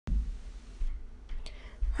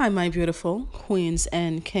Hi, my beautiful queens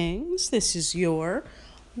and kings. This is your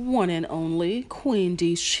one and only Queen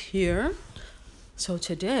Deesh here. So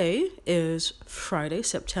today is Friday,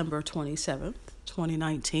 September 27th,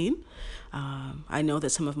 2019. I know that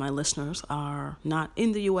some of my listeners are not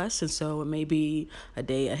in the US, and so it may be a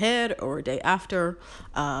day ahead or a day after.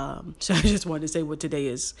 So I just wanted to say what today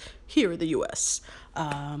is here in the US.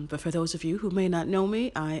 But for those of you who may not know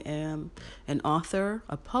me, I am an author,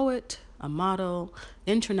 a poet, a model,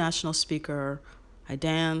 international speaker. I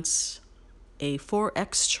dance, a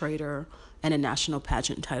Forex trader, and a national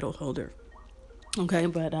pageant title holder. Okay,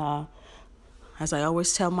 but as I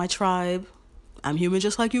always tell my tribe, I'm human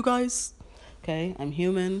just like you guys. Okay, I'm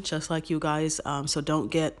human just like you guys. So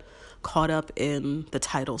don't get caught up in the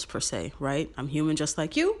titles per se, right? I'm human just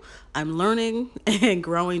like you. I'm learning and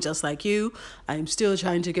growing just like you. I'm still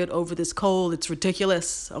trying to get over this cold. It's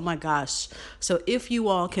ridiculous. Oh my gosh. So if you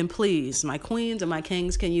all can please, my queens and my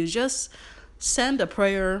kings, can you just send a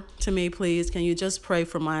prayer to me, please? Can you just pray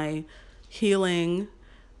for my healing,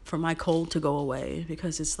 for my cold to go away?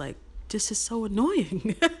 Because it's like, this is so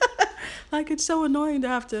annoying. Like, it's so annoying to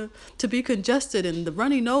have to be congested and the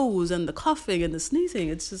runny nose and the coughing and the sneezing.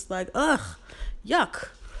 It's just like, ugh, yuck.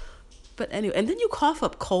 But anyway, and then you cough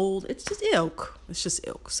up cold. It's just ilk. It's just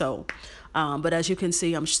ilk. So, but as you can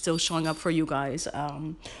see, I'm still showing up for you guys.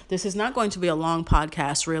 This is not going to be a long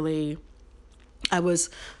podcast, really. I was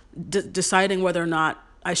deciding whether or not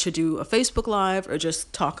I should do a Facebook Live or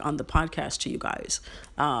just talk on the podcast to you guys.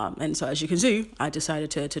 And so, as you can see, I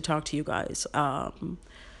decided to talk to you guys.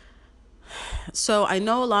 So I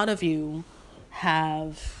know a lot of you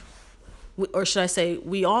have, or should I say,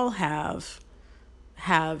 we all have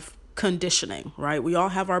conditioning, right? We all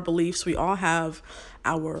have our beliefs. We all have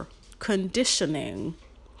our conditioning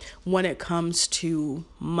when it comes to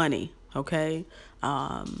money. Okay.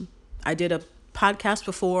 I did a podcast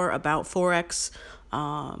before about Forex,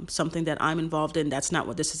 something that I'm involved in. That's not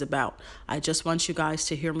what this is about. I just want you guys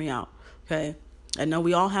to hear me out. Okay. I know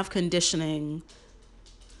we all have conditioning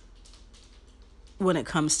when it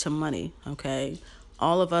comes to money, okay?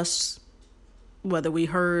 All of us, whether we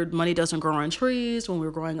heard money doesn't grow on trees when we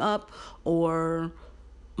were growing up, or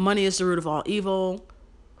money is the root of all evil.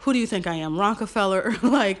 Who do you think I am, Rockefeller?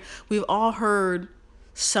 Like, we've all heard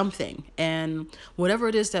something. And whatever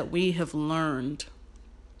it is that we have learned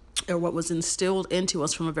or what was instilled into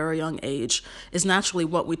us from a very young age is naturally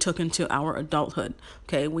what we took into our adulthood,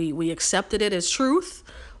 okay? We accepted it as truth.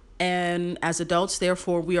 And as adults,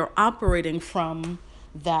 therefore, we are operating from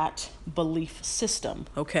that belief system,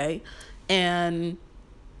 okay? And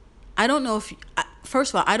I don't know if,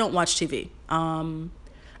 first of all, I don't watch TV. I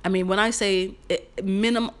mean, when I say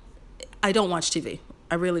I don't watch TV.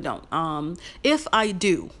 I really don't. If I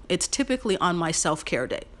do, it's typically on my self-care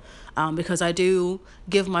day, because I do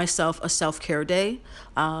give myself a self-care day.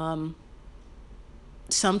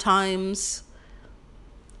 Sometimes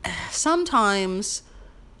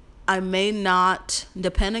I may not,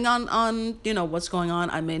 depending on what's going on,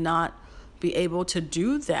 I may not be able to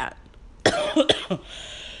do that.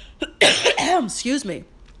 Excuse me.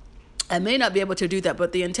 I may not be able to do that,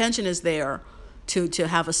 but the intention is there to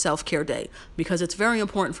have a self-care day, because it's very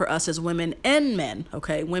important for us as women and men,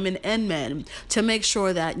 okay, women and men, to make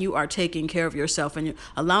sure that you are taking care of yourself and you're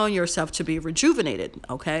allowing yourself to be rejuvenated,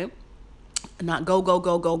 okay? Not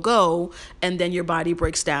go, and then your body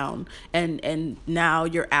breaks down and now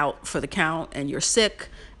you're out for the count and you're sick.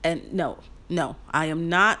 And no, I am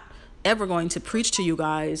not ever going to preach to you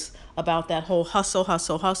guys about that whole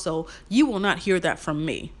hustle. You will not hear that from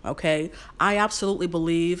me, okay? I absolutely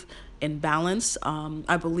believe in balance.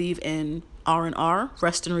 I believe in R&R,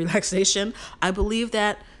 rest and relaxation. I believe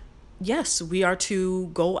that yes, we are to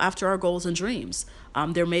go after our goals and dreams.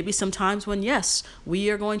 There may be some times when, yes, we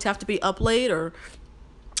are going to have to be up late, or,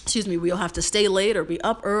 we'll have to stay late or be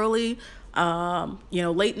up early,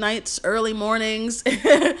 late nights, early mornings.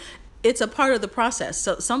 It's a part of the process.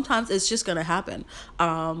 So sometimes it's just going to happen.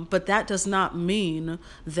 But that does not mean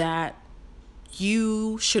that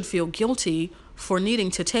you should feel guilty for needing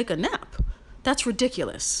to take a nap. That's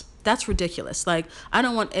ridiculous. Like, I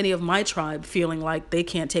don't want any of my tribe feeling like they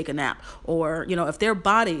can't take a nap, or, if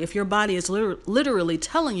your body is literally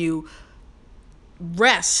telling you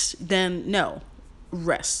rest, then no,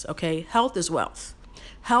 rest. Okay. Health is wealth.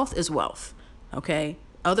 Okay.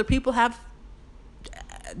 Other people have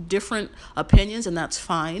different opinions, and that's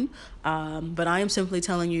fine. But I am simply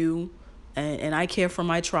telling you, and I care for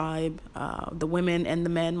my tribe, the women and the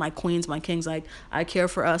men, my queens, my kings. Like, I care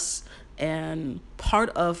for us, and part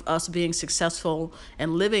of us being successful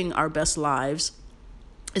and living our best lives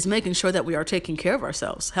is making sure that we are taking care of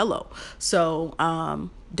ourselves. Hello. So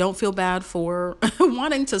don't feel bad for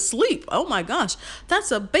wanting to sleep. Oh my gosh,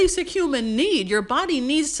 that's a basic human need. Your body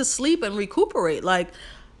needs to sleep and recuperate. Like,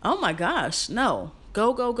 oh my gosh, no.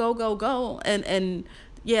 Go, go, go, go, go. And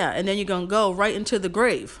yeah, and then you're going to go right into the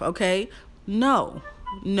grave, okay? No,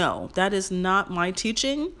 no, that is not my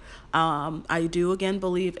teaching. I do again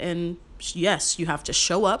believe in, yes, you have to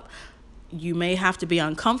show up. You may have to be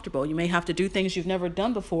uncomfortable. You may have to do things you've never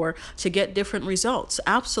done before to get different results.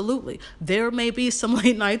 Absolutely. There may be some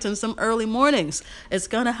late nights and some early mornings. It's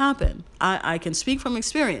going to happen. I can speak from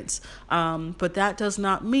experience. But that does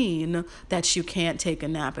not mean that you can't take a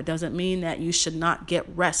nap. It doesn't mean that you should not get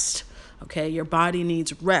rest. Okay. Your body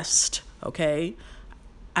needs rest. Okay.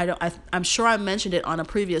 I'm sure I mentioned it on a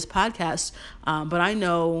previous podcast, but I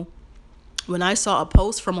know when I saw a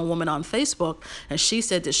post from a woman on Facebook and she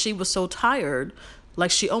said that she was so tired, like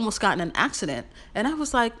she almost got in an accident. And I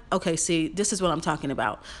was like, okay, see, this is what I'm talking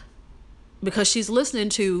about. Because she's listening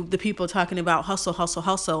to the people talking about hustle, hustle,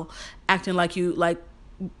 hustle, acting like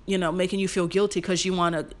making you feel guilty because you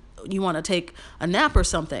want to take a nap or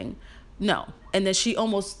something. No. And then she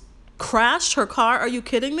almost crashed her car. Are you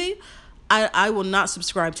kidding me? I will not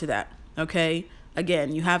subscribe to that. Okay.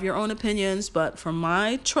 Again, you have your own opinions, but for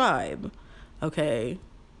my tribe, okay,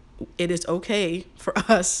 it is okay for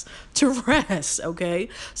us to rest, okay?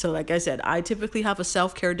 So like I said, I typically have a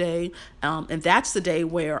self-care day, and that's the day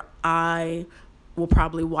where I will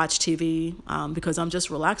probably watch TV because I'm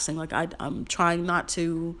just relaxing. Like I'm trying not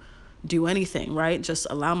to do anything, right? Just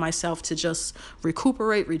allow myself to just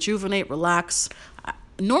recuperate, rejuvenate, relax.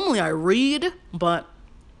 Normally I read, but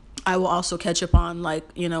I will also catch up on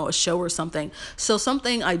a show or something. So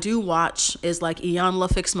something I do watch is like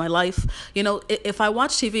Iyanla Fix My Life. If I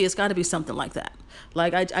watch TV, it's got to be something like that.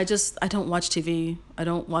 Like I don't watch TV. I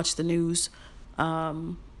don't watch the news.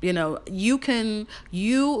 You can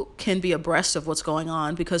be abreast of what's going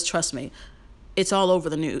on because trust me, it's all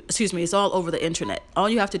over the news. It's all over the internet. All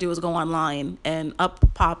you have to do is go online and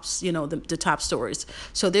up pops, the top stories.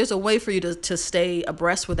 So there's a way for you to stay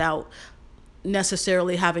abreast without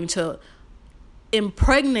necessarily having to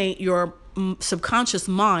impregnate your subconscious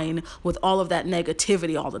mind with all of that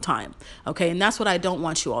negativity all the time. Okay. And that's what I don't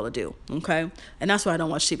want you all to do. Okay. And that's why I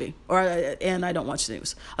don't watch TV and I don't watch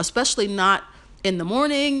news, especially not in the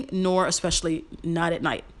morning, nor especially not at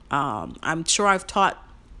night. I'm sure I've taught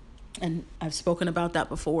and I've spoken about that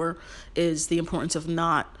before, is the importance of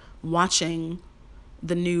not watching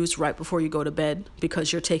the news right before you go to bed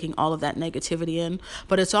because you're taking all of that negativity in.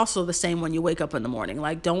 But it's also the same when you wake up in the morning.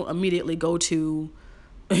 Like, don't immediately go to,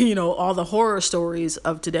 all the horror stories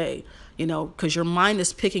of today, because your mind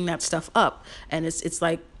is picking that stuff up. And it's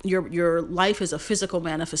like your life is a physical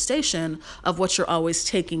manifestation of what you're always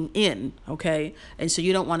taking in. Okay. And so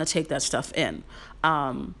you don't want to take that stuff in.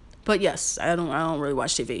 But yes, I don't really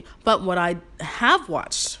watch TV. But what I have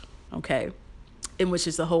watched, okay, in which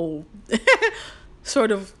is the whole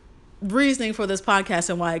sort of reasoning for this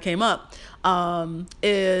podcast and why it came up,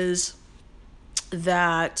 is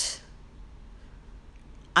that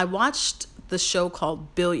I watched the show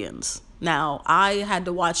called Billions. Now, I had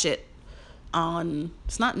to watch it on,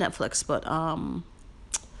 it's not Netflix, but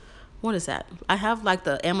what is that? I have like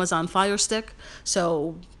the Amazon Fire Stick.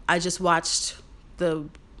 So I just watched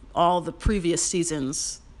all the previous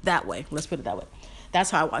seasons that way. Let's put it that way.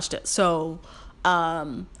 That's how I watched it. So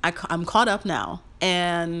I'm caught up now.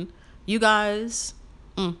 And you guys,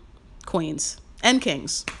 queens and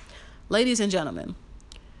kings, ladies and gentlemen,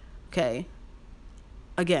 okay,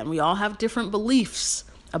 again, we all have different beliefs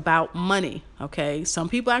about money, okay? Some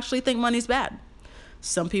people actually think money's bad.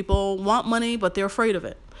 Some people want money, but they're afraid of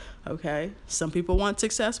it, okay? Some people want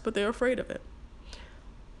success, but they're afraid of it.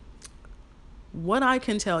 What I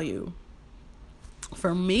can tell you,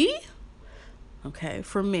 for me,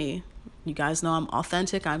 you guys know I'm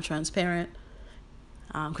authentic, I'm transparent,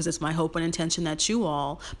 because it's my hope and intention that you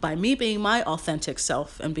all, by me being my authentic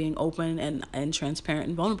self and being open and transparent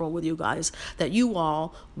and vulnerable with you guys, that you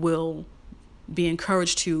all will be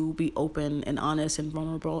encouraged to be open and honest and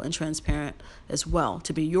vulnerable and transparent as well,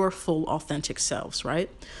 to be your full authentic selves, right?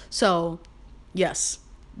 So, yes,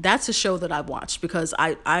 that's a show that I've watched because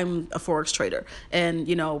I'm a Forex trader, and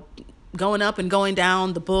going up and going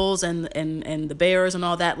down, the bulls and the bears and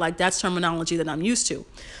all that, like that's terminology that I'm used to.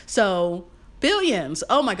 So Billions,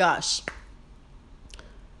 oh my gosh.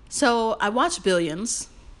 So I watched Billions.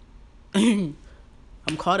 I'm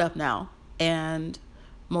caught up now. And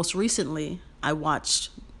most recently, I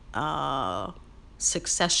watched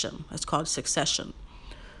Succession. It's called Succession.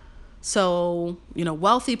 So,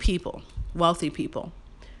 wealthy people.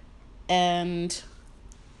 And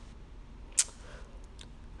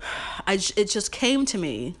it just came to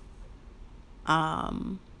me.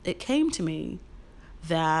 It came to me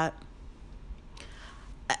that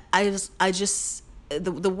I just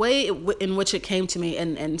the way in which it came to me,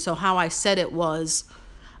 and so how I said it was,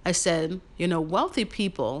 I said, wealthy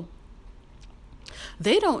people,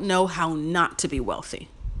 they don't know how not to be wealthy.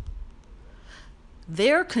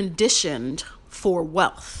 They're conditioned for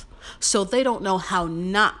wealth, so they don't know how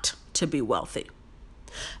not to be wealthy.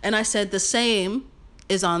 And I said the same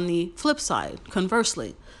is on the flip side.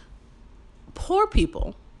 Conversely, poor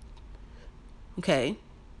people, okay,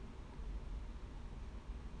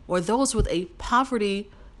 or those with a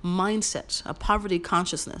poverty mindset, a poverty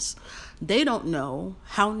consciousness, they don't know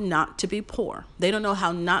how not to be poor. They don't know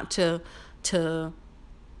how not to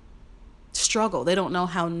struggle. They don't know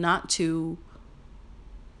how not to,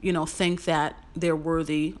 think that they're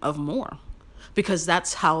worthy of more, because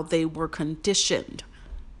that's how they were conditioned.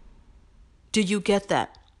 Do you get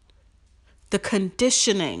that? The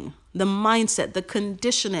conditioning, the mindset, the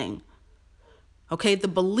conditioning. Okay, the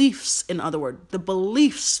beliefs, in other words, the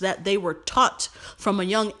beliefs that they were taught from a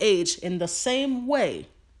young age, in the same way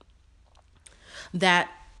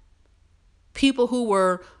that people who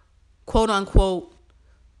were, quote unquote,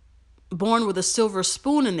 born with a silver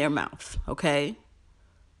spoon in their mouth, okay,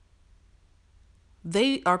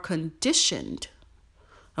 they are conditioned.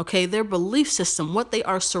 Okay, their belief system, what they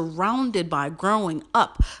are surrounded by growing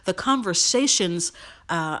up, the conversations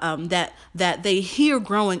that they hear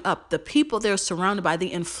growing up, the people they're surrounded by, the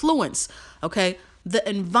influence, okay, the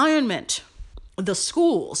environment, the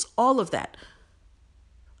schools, all of that,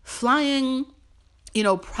 flying,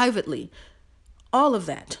 privately, all of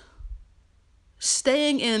that,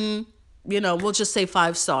 staying in, we'll just say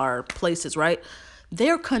 5-star places, right?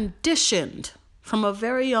 They're conditioned from a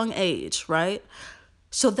very young age, right?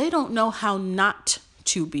 So they don't know how not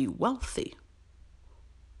to be wealthy.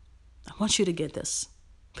 I want you to get this,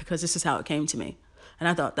 because this is how it came to me. And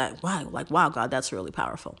I thought that, wow, God, that's really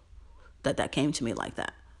powerful that came to me like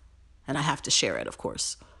that. And I have to share it, of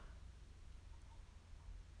course.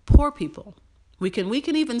 Poor people. We can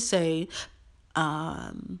even say,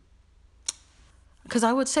 because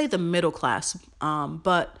I would say the middle class,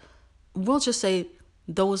 but we'll just say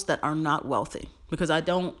those that are not wealthy, because I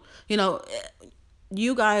don't,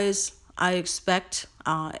 you guys, I expect,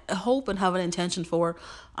 hope and have an intention for,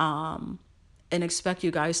 and expect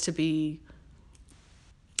you guys to be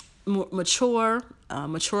mature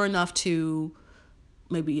enough to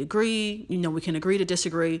maybe agree, we can agree to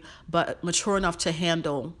disagree, but mature enough to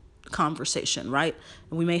handle conversation, right?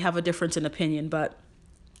 And we may have a difference in opinion, but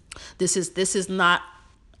this is not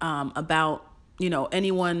about,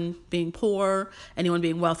 anyone being poor, anyone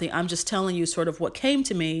being wealthy. I'm just telling you sort of what came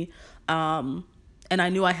to me, and I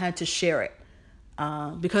knew I had to share it,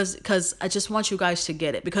 because I just want you guys to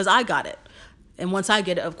get it, because I got it. And once I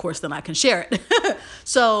get it, of course, then I can share it.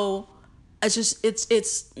 So you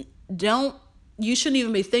shouldn't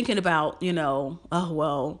even be thinking about, oh,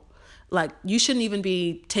 well, like, you shouldn't even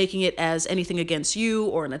be taking it as anything against you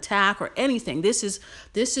or an attack or anything. This is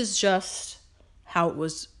just how it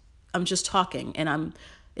was. I'm just talking, and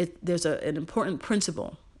there's an important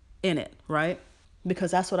principle in it, right?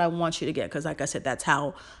 Because that's what I want you to get. Because like I said, that's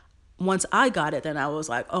how, once I got it, then I was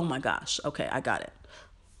like, oh my gosh, okay, I got it.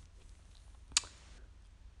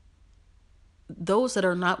 Those that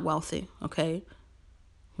are not wealthy, okay,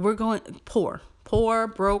 we're going poor,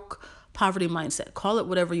 broke, poverty mindset. Call it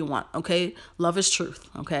whatever you want, okay? Love is truth,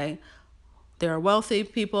 okay? There are wealthy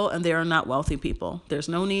people and there are not wealthy people. There's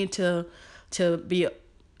no need to be,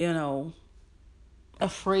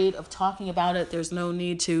 afraid of talking about it. There's no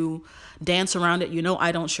need to dance around it.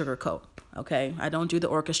 I don't sugarcoat, okay? I don't do the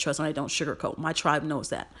orchestras, and I don't sugarcoat. My tribe knows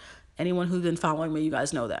that. Anyone who's been following me, you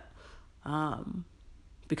guys know that.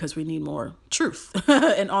 Because we need more truth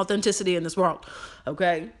and authenticity in this world,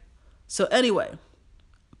 okay? So anyway,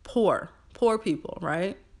 poor people,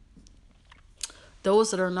 right? Those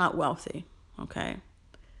that are not wealthy, okay?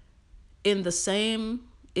 In the same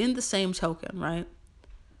token, right?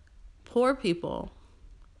 Poor people,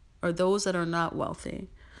 or those that are not wealthy,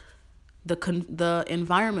 the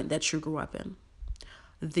environment that you grew up in,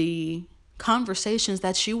 the conversations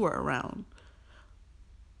that you were around,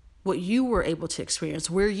 what you were able to experience,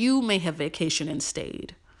 where you may have vacationed and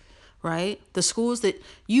stayed, right? The schools that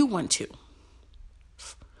you went to,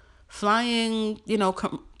 flying,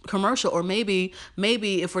 commercial, or maybe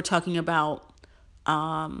if we're talking about,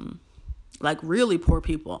 like really poor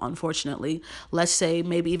people, unfortunately, let's say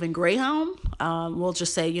maybe even Greyhound, we'll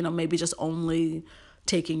just say, maybe just only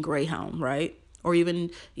taking Greyhound, right? Or even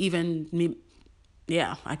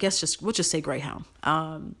yeah, I guess we'll just say Greyhound.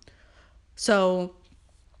 So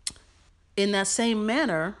In that same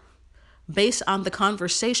manner, based on the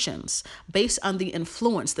conversations, based on the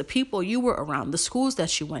influence, the people you were around, the schools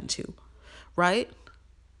that you went to, right?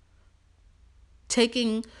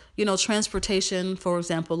 Taking, transportation, for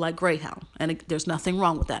example, like Greyhound, and there's nothing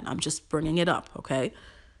wrong with that. I'm just bringing it up, okay?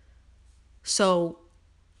 So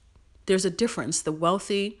there's a difference, the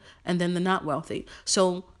wealthy and then the not wealthy.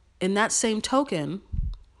 So in that same token,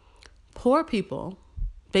 poor people,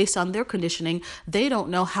 based on their conditioning, they don't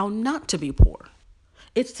know how not to be poor.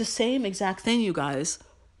 It's the same exact thing, you guys.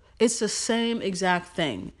 It's the same exact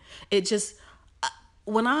thing. It just,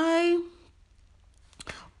 when I,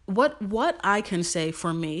 what I can say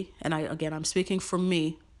for me, and I'm speaking for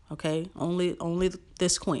me, okay? Only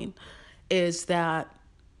this queen, is that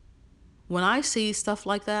when I see stuff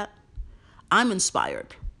like that, I'm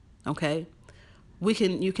inspired, okay?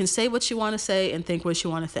 You can say what you want to say and think what you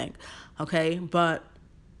want to think, okay? But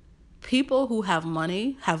people who have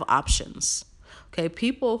money have options. Okay,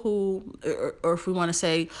 people who, or if we want to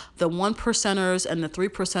say the 1%ers and the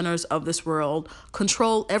 3%ers of this world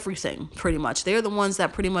control everything pretty much. They're the ones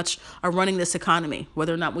that pretty much are running this economy,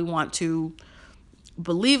 whether or not we want to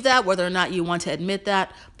believe that, whether or not you want to admit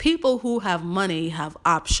that. People who have money have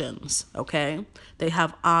options, okay? They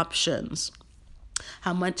have options.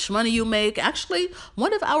 How much money you make. Actually,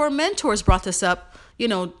 one of our mentors brought this up,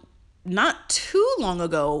 not too long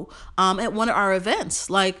ago at one of our events.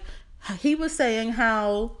 Like, he was saying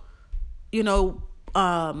how, the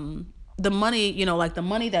money, like the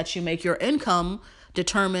money that you make, your income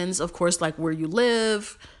determines, of course, like where you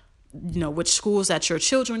live, which schools that your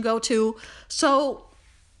children go to. So,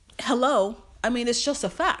 hello, I mean, it's just a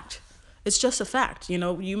fact. It's just a fact.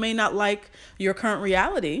 You may not like your current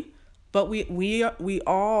reality, but we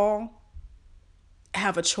all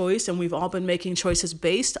have a choice, and we've all been making choices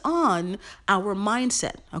based on our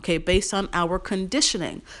mindset, okay, based on our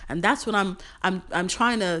conditioning. And that's what I'm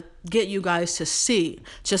trying to get you guys to see,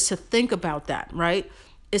 just to think about that, right?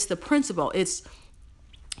 It's the principle. It's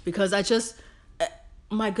because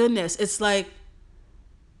my goodness, it's like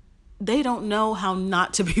they don't know how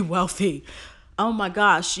not to be wealthy. Oh my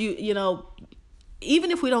gosh, even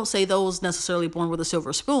if we don't say those necessarily born with a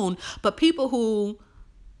silver spoon, but people who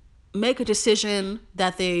make a decision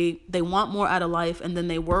that they want more out of life, and then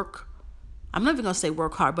they work, I'm not even going to say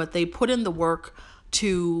work hard, but they put in the work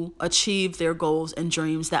to achieve their goals and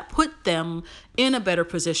dreams that put them in a better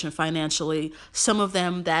position financially. Some of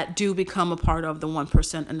them that do become a part of the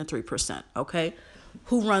 1% and the 3%, okay?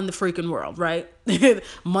 Who run the freaking world, right?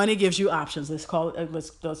 Money gives you options.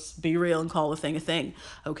 Let's be real and call a thing,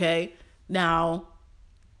 okay? Now,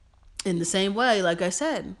 in the same way, like I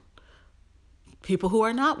said, people who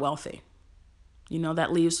are not wealthy,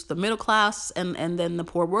 that leaves the middle class and then the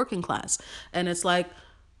poor working class. And it's like,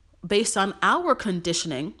 based on our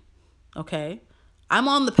conditioning, okay, I'm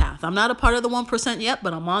on the path. I'm not a part of the 1% yet,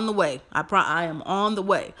 but I'm on the way. I am on the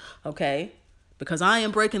way, okay? Because I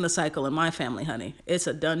am breaking the cycle in my family, honey. It's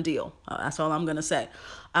a done deal. That's all I'm going to say.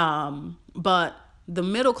 But the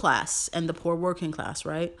middle class and the poor working class,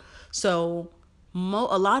 right? So a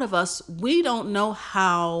lot of us, we don't know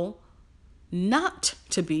how not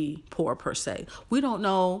to be poor per se. We don't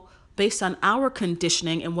know, based on our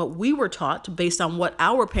conditioning and what we were taught, based on what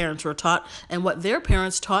our parents were taught and what their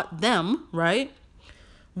parents taught them, right?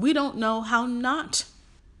 We don't know how not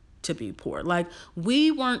to be poor. Like,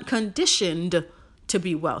 we weren't conditioned to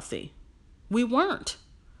be wealthy. We weren't.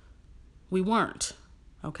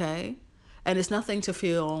 Okay? And it's nothing to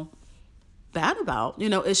feel bad about.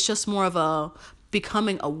 It's just more of a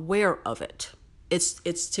becoming aware of it.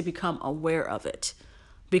 It's to become aware of it,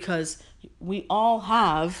 because we all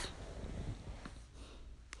have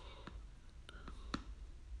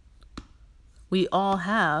the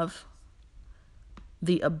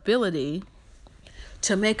ability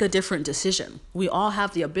to make a different decision. We all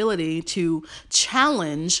have the ability to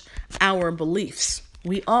challenge our beliefs.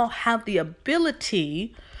 We all have the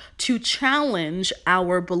ability to challenge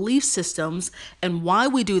our belief systems and why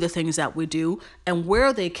we do the things that we do and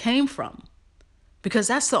where they came from. Because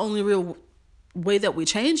that's the only real way that we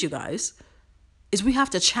change, you guys, is we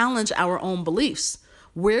have to challenge our own beliefs.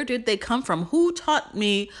 Where did they come from? Who taught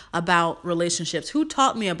me about relationships? Who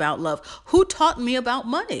taught me about love? Who taught me about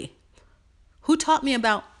money? Who taught me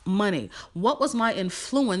about money? What was my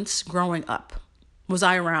influence growing up? Was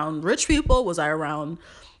I around rich people? Was I around,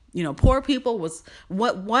 poor people?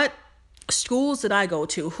 What schools did I go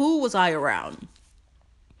to? Who was I around?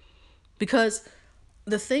 Because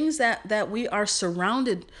the things that we are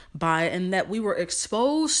surrounded by and that we were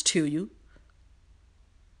exposed to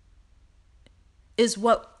is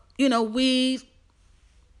what, we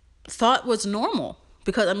thought was normal.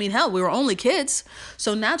 Because, I mean, hell, we were only kids.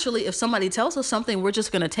 So naturally, if somebody tells us something, we're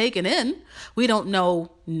just going to take it in. We don't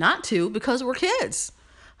know not to because we're kids.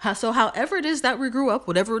 So however it is that we grew up,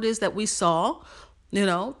 whatever it is that we saw,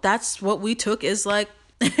 that's what we took as like,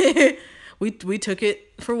 we took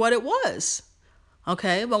it for what it was.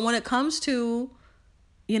 Okay. But when it comes to,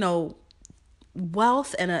 you know,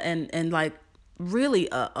 wealth and like really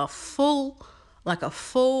a full, like a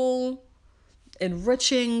full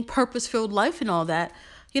enriching, purpose-filled life and all that,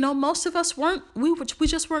 most of us weren't. We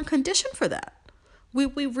just weren't conditioned for that.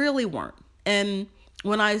 We really weren't. And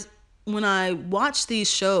when I watch these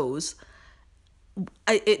shows,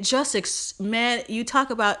 it just man, you talk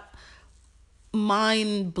about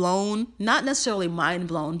mind blown. Not necessarily mind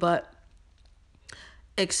blown, but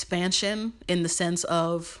expansion in the sense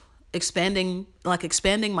of expanding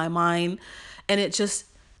my mind, and it just.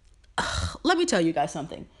 Let me tell you guys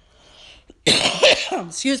something.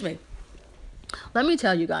 Excuse me. Let me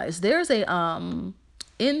tell you guys, there's in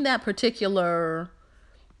that particular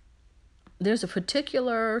there's a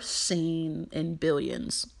particular scene in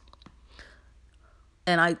Billions.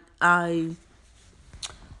 And I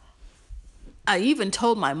even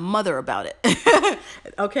told my mother about it.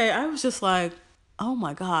 Okay, I was just like, "Oh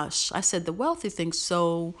my gosh." I said the wealthy think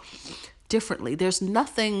so differently. There's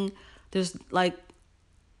nothing wrong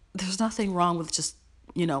with just,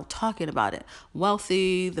 talking about it.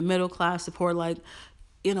 Wealthy, the middle class, the poor, like,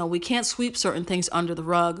 we can't sweep certain things under the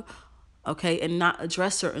rug, okay, and not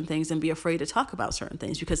address certain things and be afraid to talk about certain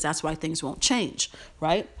things, because that's why things won't change,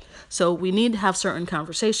 right? So we need to have certain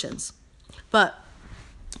conversations. But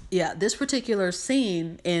yeah, this particular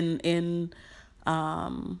scene in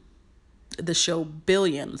the show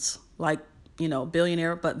Billions, like,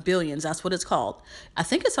 billionaire, but Billions, that's what it's called. I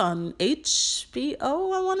think it's on HBO,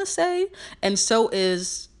 I want to say. And so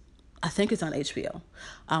is, I think it's on HBO.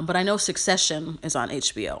 But I know Succession is on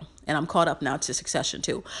HBO. And I'm caught up now to Succession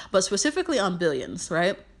too. But specifically on Billions,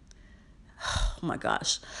 right? Oh my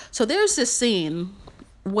gosh. So there's this scene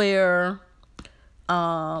where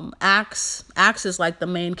Axe is like the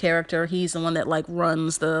main character. He's the one that like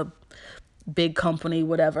runs the big company,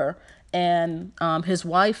 whatever. And his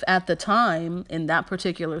wife at the time in that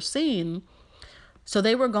particular scene, so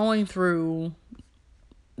they were going through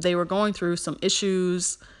some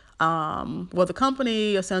issues. Well, the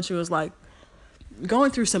company essentially was like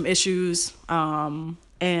going through some issues.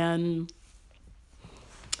 And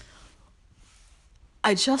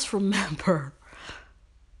I just remember,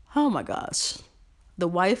 oh my gosh, the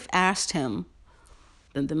wife asked him,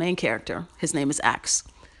 the main character, his name is Axe.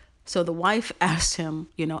 So the wife asked him,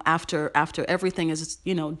 after everything is,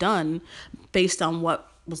 done, based on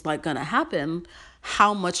what was like going to happen,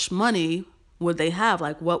 how much money would they have?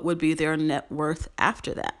 Like, what would be their net worth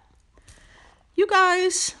after that? You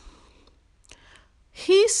guys,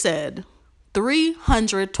 he said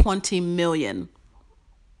 320 million.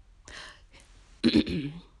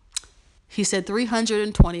 He said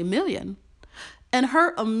 320 million. And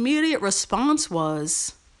her immediate response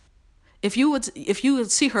was, if you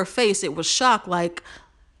would see her face, it was shock, like,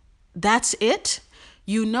 that's it?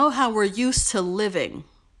 You know how we're used to living.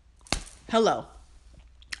 Hello.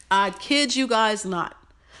 I kid you guys not.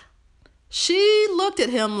 She looked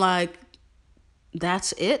at him like,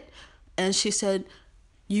 that's it? And she said,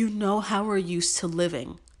 you know how we're used to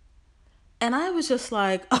living. And I was just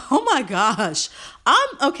like, oh my gosh.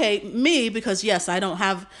 Me, because yes, I don't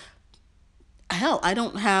have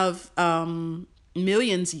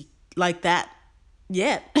millions like that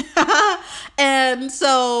yet. And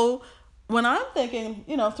so when I'm thinking,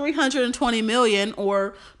 320 million,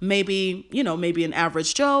 or maybe an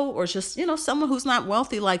average Joe, or just, someone who's not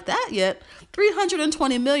wealthy like that yet,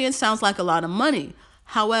 320 million sounds like a lot of money.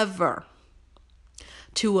 However,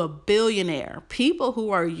 to a billionaire, people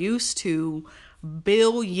who are used to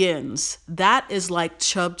billions, that is like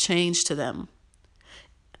chub change to them.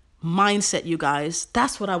 Mindset, you guys.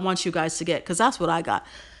 That's what I want you guys to get, because that's what I got.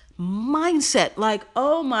 Mindset, like,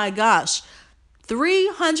 oh my gosh,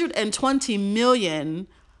 320 million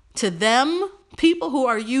to them, people who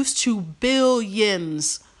are used to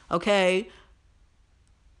billions, okay?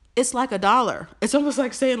 It's like $1. It's almost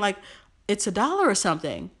like saying like it's $1 or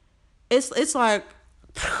something. It's like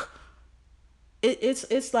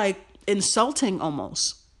it's like insulting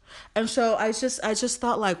almost. And so I just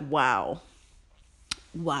thought like, wow.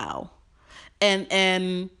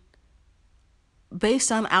 And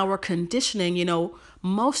based on our conditioning,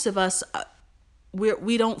 most of us,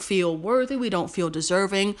 we don't feel worthy. We don't feel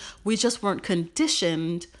deserving. We just weren't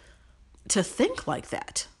conditioned to think like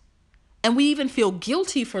that. And we even feel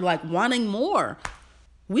guilty for like wanting more.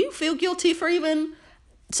 We feel guilty for even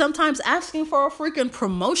sometimes asking for a freaking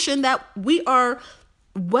promotion that we are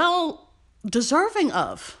well deserving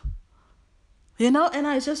of. And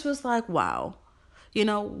I just was like, wow.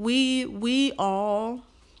 We all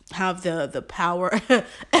have the power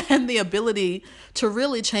and the ability to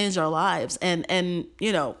really change our lives. And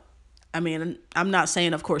I mean, I'm not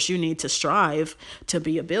saying, of course, you need to strive to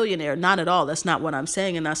be a billionaire. Not at all. That's not what I'm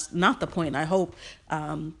saying. And that's not the point. I hope,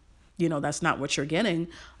 that's not what you're getting.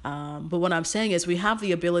 But what I'm saying is we have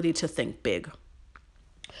the ability to think big.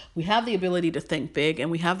 We have the ability to think big,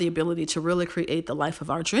 and we have the ability to really create the life of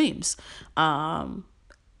our dreams. And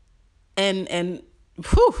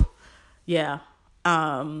whew, yeah,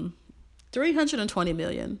 320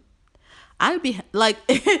 million. I'd be like,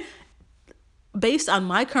 based on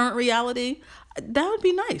my current reality, that would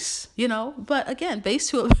be nice. But again, based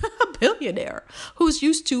to a billionaire who's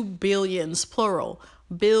used to billions, plural,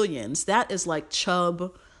 billions, that is like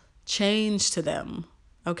chub change to them.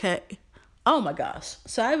 Okay. Oh my gosh.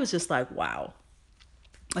 So I was just like, wow.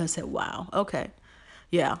 I said, wow. Okay.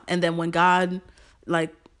 Yeah. And then when God,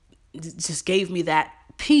 like, just gave me that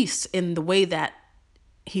peace in the way that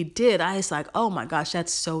he did, I was like, oh my gosh,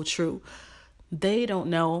 that's so true. They don't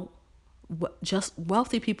know, just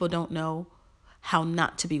wealthy people don't know how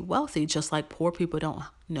not to be wealthy, just like poor people don't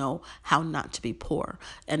know how not to be poor.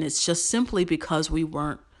 And it's just simply because we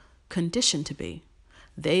weren't conditioned to be.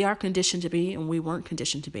 They are conditioned to be, and we weren't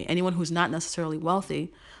conditioned to be. Anyone who's not necessarily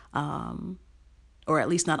wealthy, or at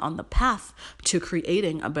least not on the path to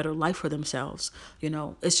creating a better life for themselves,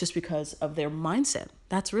 it's just because of their mindset.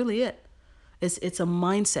 That's really it. It's a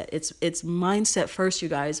mindset. It's mindset first, you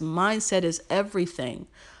guys. Mindset is everything.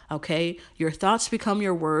 Okay? Your thoughts become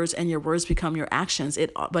your words, and your words become your actions.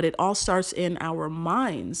 But it all starts in our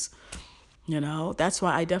minds. That's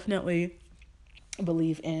why I definitely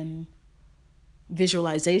believe in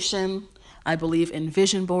visualization. I believe in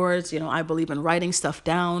vision boards. I believe in writing stuff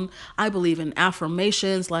down. I believe in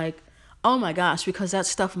affirmations. Like, oh my gosh, because that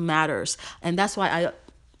stuff matters. And that's why I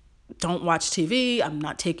don't watch TV. I'm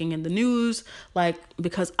not taking in the news,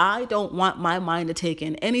 because I don't want my mind to take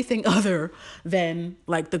in anything other than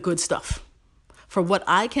the good stuff. For what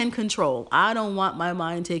I can control, I don't want my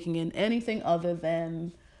mind taking in anything other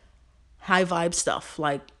than high vibe stuff,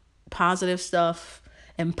 like positive stuff,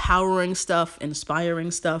 empowering stuff,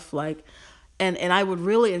 inspiring stuff, and I would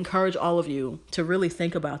really encourage all of you to really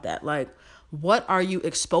think about that. What are you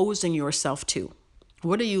exposing yourself to?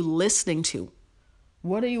 What are you listening to?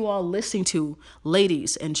 What are you all listening to,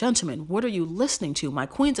 ladies and gentlemen? What are you listening to, my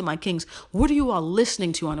queens and my kings? What are you all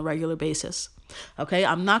listening to on a regular basis? Okay,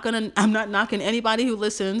 I'm not knocking anybody who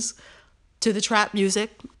listens to the trap music.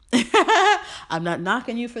 I'm not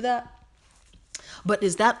knocking you for that. But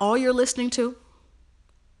is that all you're listening to?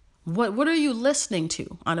 What are you listening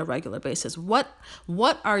to on a regular basis? What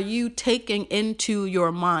are you taking into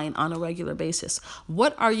your mind on a regular basis?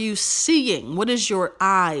 What are you seeing? What is your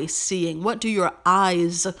eye seeing? What do your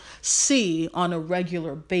eyes see on a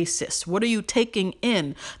regular basis? What are you taking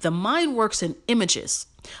in? The mind works in images.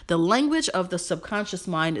 The language of the subconscious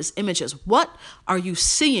mind is images. What are you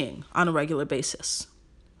seeing on a regular basis?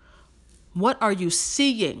 What are you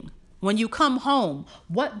seeing? When you come home,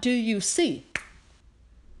 what do you see?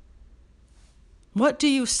 What do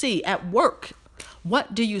you see at work?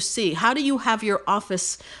 What do you see? How do you have your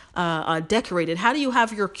office decorated? How do you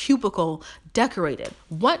have your cubicle decorated?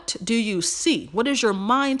 What do you see? What is your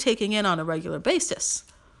mind taking in on a regular basis?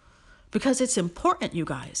 Because it's important, you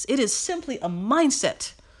guys. It is simply a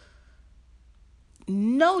mindset.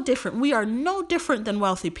 No different. We are no different than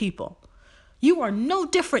wealthy people. You are no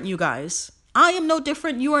different, you guys. I am no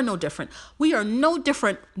different. You are no different. We are no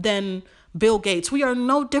different than Bill Gates. We are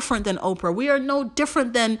no different than Oprah. We are no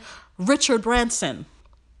different than Richard Branson.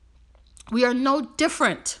 We are no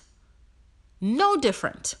different. No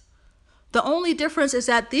different. The only difference is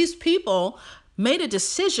that these people made a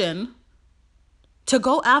decision to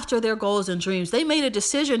go after their goals and dreams. They made a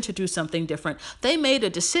decision to do something different. They made a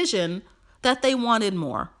decision that they wanted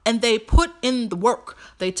more, and they put in the work.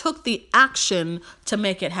 They took the action to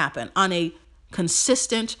make it happen on a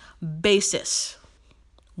consistent basis.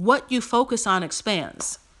 What you focus on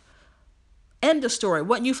expands. End of story.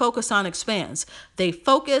 What you focus on expands. They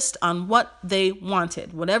focused on what they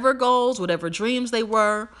wanted. Whatever goals, whatever dreams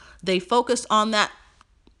they focused on that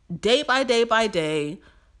day by day by day,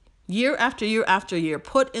 year after year after year,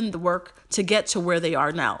 put in the work to get to where they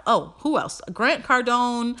are now. Oh, who else? Grant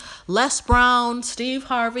Cardone, Les Brown, Steve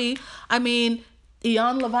Harvey. Ian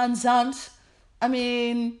Levan Zant.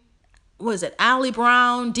 What is it? Ali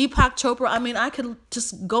Brown, Deepak Chopra. I could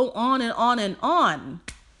just go on and on and on.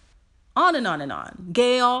 On and on and on.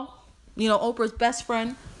 Gail. Oprah's best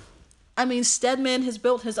friend. I mean, Stedman has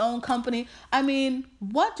built his own company. I mean,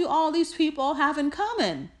 what do all these people have in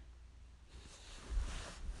common?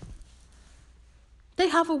 They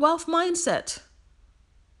have a wealth mindset.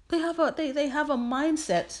 They have a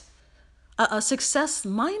mindset, a success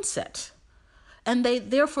mindset. And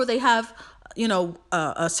they have,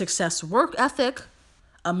 a success work ethic,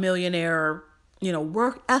 a millionaire,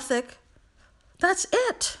 work ethic. That's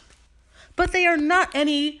it. But they are not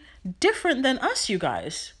any different than us, you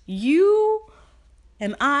guys. You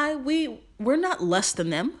and I, we're not less than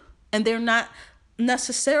them, and they're not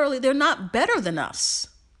better than us.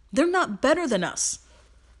 They're not better than us.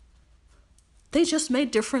 They just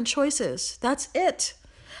made different choices. That's it.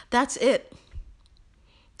 That's it.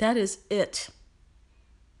 That is it.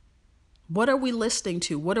 What are we listening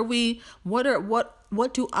to? What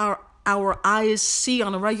do our eyes see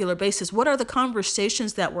on a regular basis? What are the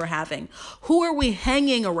conversations that we're having? Who are we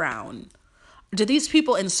hanging around? Do these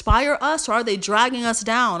people inspire us, or are they dragging us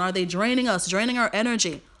down? Are they draining us, draining our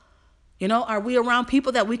energy? Are we around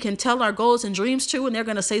people that we can tell our goals and dreams to, and they're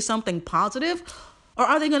going to say something positive? Or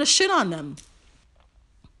are they going to shit on them?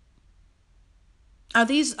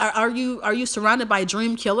 Are you surrounded by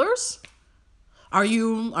dream killers? Are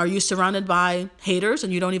you surrounded by haters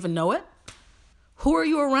and you don't even know it? Who are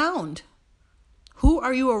you around? Who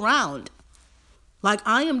are you around? Like,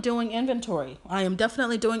 I am doing inventory. I am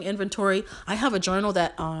definitely doing inventory. I have a journal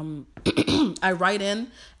that I write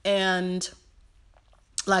in, and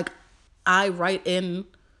like I write in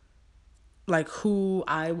like who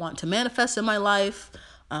I want to manifest in my life.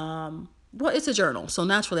 Well, it's a journal, so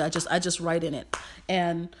naturally I just write in it.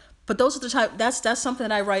 But those are the type that's something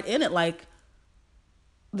that I write in it, like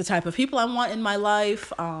the type of people I want in my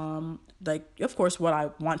life, like, of course, what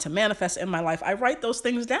I want to manifest in my life. I write those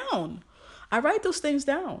things down. I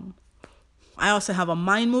also have a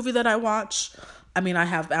mind movie that I watch. I mean, I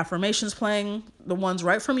have affirmations playing, the ones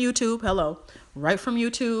right from YouTube. Hello, right from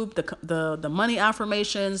YouTube. The money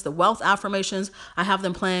affirmations, the wealth affirmations. I have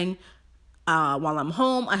them playing while I'm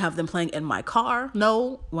home. I have them playing in my car.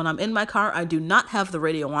 No, when I'm in my car, I do not have the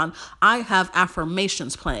radio on. I have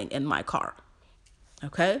affirmations playing in my car.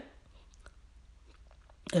 Okay?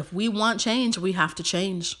 If we want change, we have to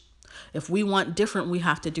change. If we want different, we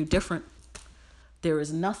have to do different. There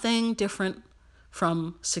is nothing different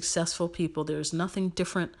from successful people. There is nothing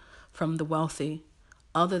different from the wealthy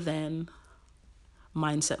other than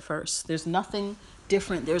mindset first. There's nothing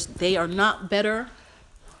different. They are not better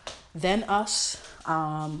than us.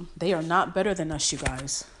 They are not better than us, you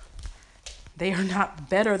guys. They are not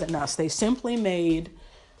better than us. They simply made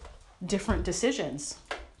different decisions.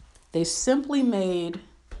 They simply made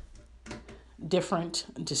different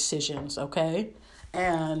decisions, okay?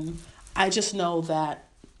 And I just know that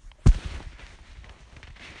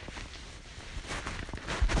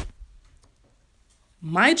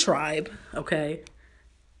my tribe, okay,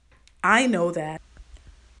 I know that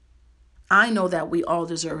we all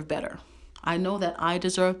deserve better. I know that I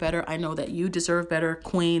deserve better. I know that you deserve better,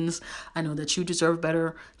 queens. I know that you deserve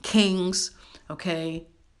better, kings, okay?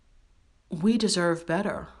 We deserve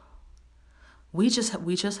better. We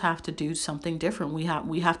just have to do something different. We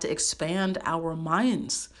have to expand our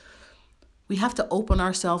minds. We have to open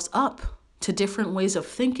ourselves up to different ways of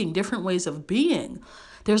thinking, different ways of being.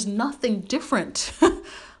 There's nothing different.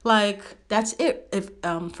 Like, that's it. If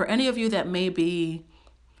for any of you that may be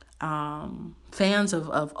fans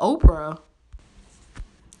of Oprah,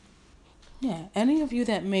 yeah, any of you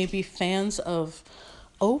that may be fans of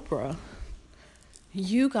Oprah,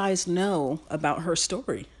 you guys know about her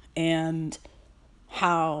story and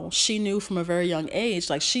how she knew from a very young age.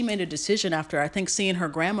 Like, she made a decision after, I think, seeing her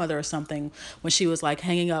grandmother or something, when she was like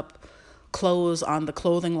hanging up clothes on the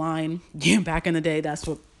clothing line. Yeah, back in the day, that's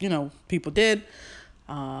what, people did.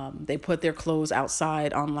 They put their clothes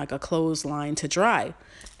outside on like a clothesline to dry.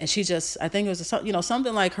 And I think it was,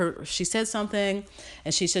 something like she said something,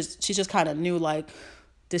 and she just kind of knew, like,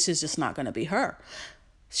 this is just not going to be her.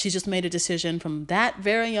 She just made a decision from that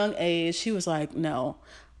very young age. She was like, no,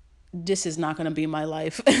 this is not going to be my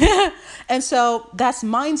life. And so that's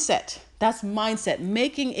mindset. That's mindset.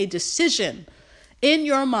 Making a decision in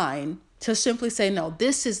your mind to simply say, no,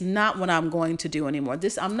 this is not what I'm going to do anymore.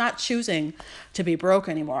 I'm not choosing to be broke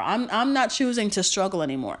anymore. I'm not choosing to struggle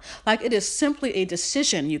anymore. Like, it is simply a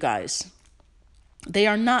decision, you guys. They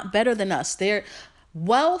are not better than us. Their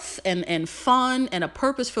wealth and fun and a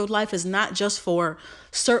purpose-filled life is not just for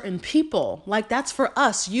certain people. Like, that's for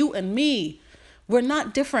us, you and me. We're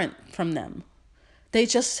not different from them. They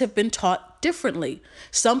just have been taught differently.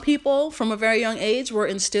 Some people from a very young age were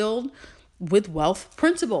instilled with wealth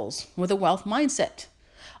principles, with a wealth mindset.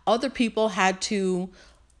 Other people had to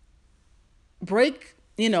break,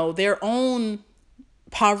 their own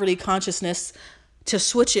poverty consciousness to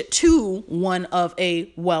switch it to one of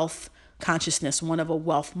a wealth consciousness, one of a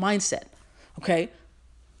wealth mindset. Okay.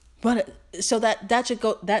 But so that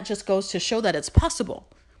just goes to show that it's possible.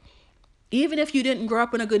 Even if you didn't grow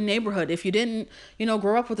up in a good neighborhood, if you didn't,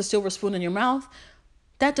 grow up with a silver spoon in your mouth,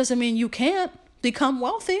 that doesn't mean you can't become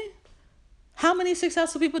wealthy. How many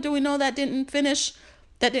successful people do we know that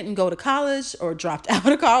didn't go to college or dropped out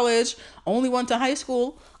of college, only went to high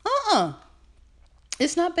school?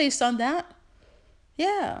 It's not based on that.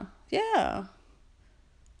 Yeah, yeah.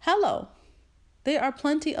 Hello. There are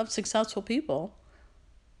plenty of successful people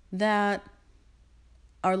that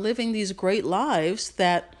are living these great lives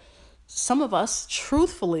that some of us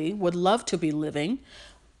truthfully would love to be living.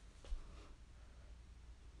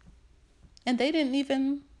 And they didn't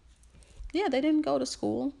go to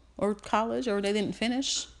school or college, or they didn't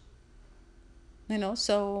finish.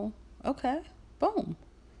 So, okay, boom.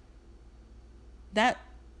 That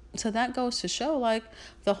goes to show, like,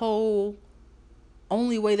 the whole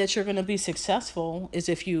only way that you're going to be successful is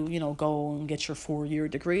if you, go and get your 4-year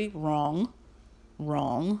degree. Wrong.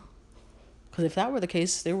 Because if that were the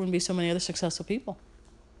case, there wouldn't be so many other successful people.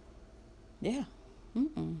 Yeah.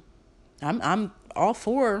 I'm all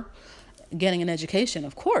for getting an education,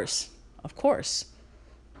 of course.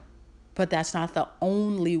 But that's not the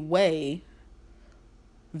only way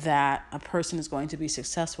that a person is going to be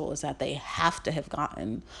successful, is that they have to have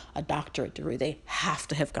gotten a doctorate degree. They have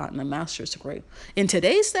to have gotten a master's degree. In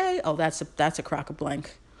today's day, that's a crock of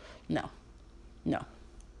blank. No.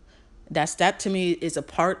 That to me is a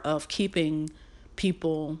part of keeping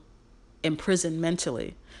people imprisoned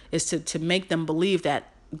mentally, is to make them believe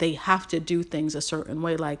that they have to do things a certain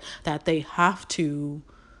way, like that they have to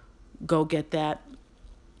go get that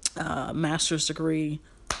master's degree,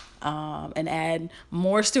 and add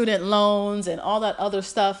more student loans and all that other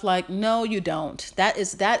stuff. Like, no, you don't. That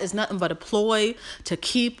is nothing but a ploy to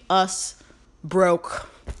keep us broke.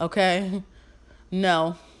 Okay?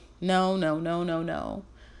 No.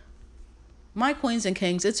 My queens and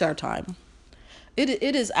kings, it's our time. It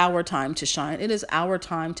is our time to shine. It is our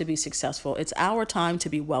time to be successful. It's our time to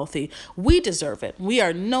be wealthy. We deserve it. We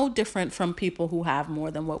are no different from people who have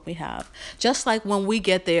more than what we have. Just like when we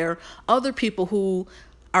get there, other people who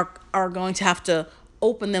are going to have to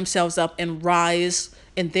open themselves up and rise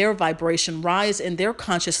in their vibration, rise in their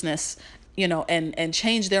consciousness, and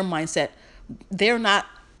change their mindset. They're not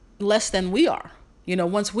less than we are.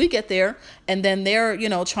 Once we get there and then they're,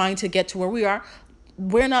 trying to get to where we are,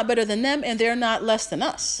 we're not better than them and they're not less than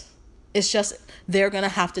us. It's just they're going to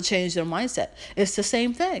have to change their mindset. It's the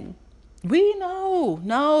same thing. We know,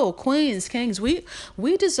 no, queens, kings, we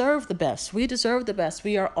deserve the best. We deserve the best.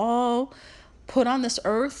 We are all put on this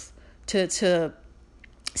earth to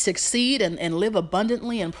succeed and live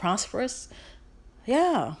abundantly and prosperous.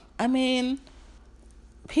 Yeah. I mean,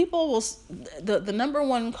 people will, the number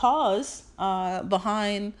one cause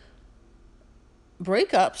behind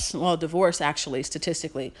breakups, well, divorce actually,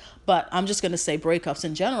 statistically, but I'm just going to say breakups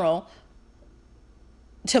in general,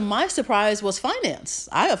 to my surprise, was finance.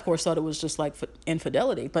 I, of course, thought it was just like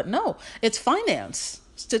infidelity, but no, it's finance.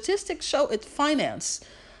 Statistics show it's finance.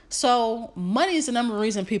 So money is the number one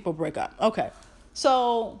reason people break up. Okay.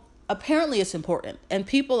 So apparently it's important. And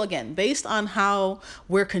people, again, based on how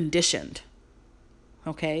we're conditioned,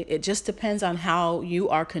 okay, it just depends on how you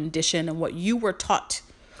are conditioned and what you were taught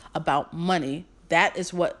about money. That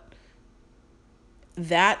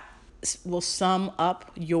will sum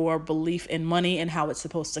up your belief in money and how it's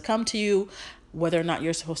supposed to come to you, whether or not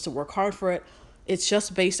you're supposed to work hard for it. It's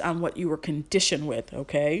just based on what you were conditioned with,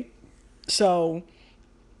 okay? So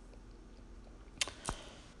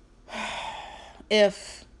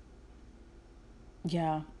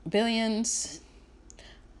billions.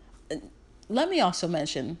 Let me also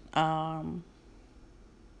mention,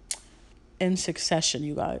 in Succession,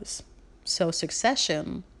 you guys. So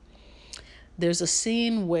Succession, there's a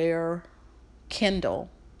scene where Kendall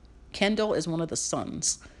is one of the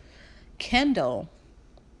sons. Kendall,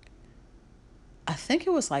 I think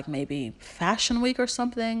it was like maybe Fashion Week or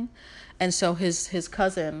something. And so his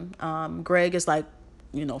cousin, Greg, is like,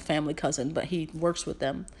 family cousin, but he works with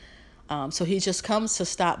them. So he just comes to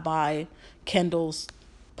stop by Kendall's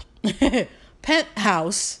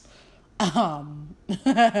penthouse. I'm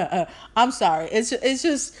sorry. It's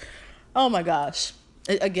just, oh my gosh.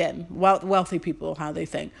 Again, wealthy people, how they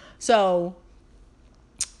think. So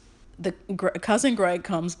the cousin Greg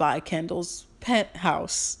comes by Kendall's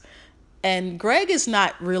penthouse, and Greg is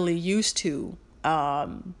not really used to,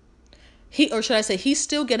 he's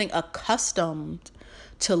still getting accustomed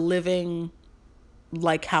to living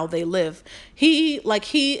like how they live. He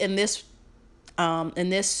in this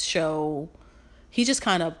show, he just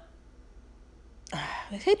kind of, I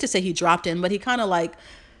hate to say he dropped in, but he kind of like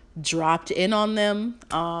dropped in on them.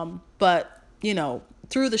 But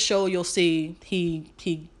through the show, you'll see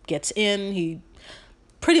he gets in. He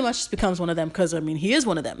pretty much becomes one of them, because I mean, he is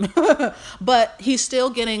one of them. But he's still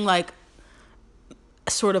getting like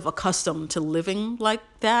sort of accustomed to living like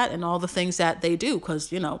that and all the things that they do, because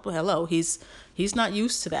hello, he's not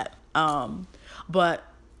used to that. But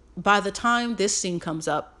by the time this scene comes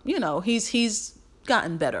up, he's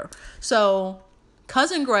gotten better. So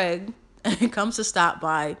cousin Greg comes to stop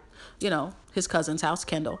by, his cousin's house,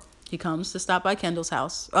 Kendall. He comes to stop by Kendall's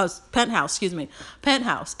house, penthouse,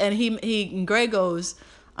 penthouse. And Greg goes,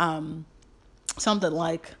 something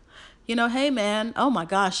like, hey man, oh my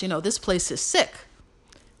gosh, this place is sick.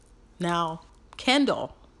 Now,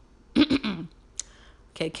 Kendall,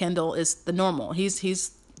 okay, Kendall is the normal. He's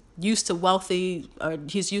used to wealthy,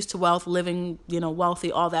 he's used to wealth, living,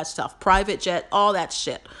 wealthy, all that stuff, private jet, all that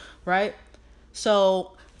shit, right?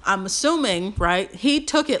 So I'm assuming, right, he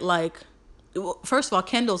took it like, first of all,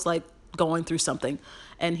 Kendall's like going through something,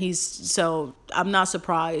 and so I'm not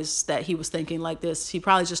surprised that he was thinking like this. He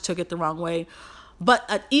probably just took it the wrong way,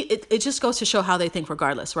 but it just goes to show how they think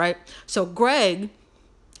regardless, right? So Greg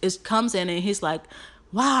comes in and he's like,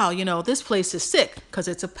 wow, this place is sick because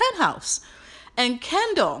it's a penthouse. And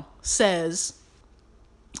Kendall says,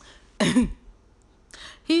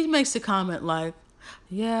 he makes a comment like,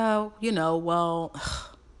 yeah, well,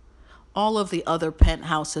 all of the other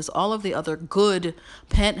penthouses, all of the other good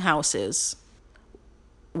penthouses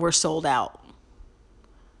were sold out.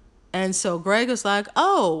 And so Greg is like,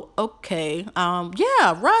 oh, okay.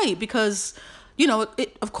 Yeah, right. Because,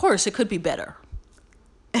 of course it could be better.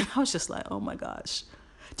 And I was just like, oh my gosh.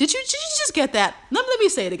 Did you just get that? Let me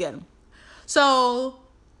say it again. So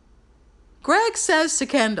Greg says to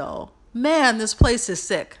Kendall, man, this place is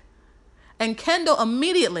sick. And Kendall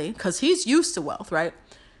immediately, because he's used to wealth, right?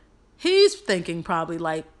 He's thinking probably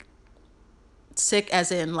like sick as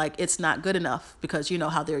in like it's not good enough, because you know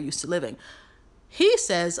how they're used to living. He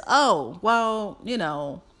says, oh, well,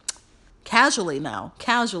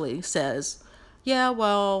 casually says, yeah,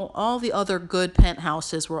 well, all the other good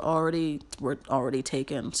penthouses were already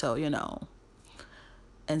taken, so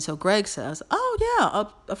And so Greg says, oh yeah,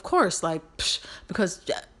 of course, like, because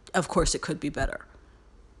of course it could be better.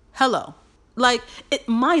 Hello. Like,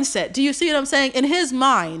 mindset. Do you see what I'm saying? In his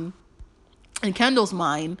mind, in Kendall's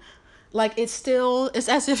mind, like it's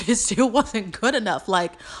as if it still wasn't good enough.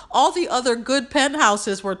 Like all the other good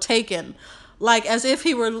penthouses were taken. Like as if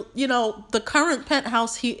he were, the current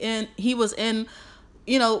penthouse he was in,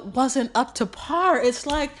 wasn't up to par. It's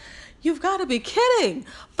like, you've got to be kidding.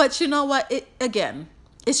 But you know what?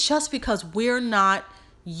 It's just because we're not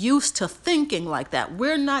used to thinking like that.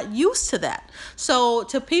 We're not used to that. So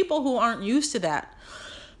to people who aren't used to that,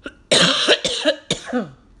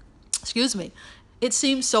 excuse me, it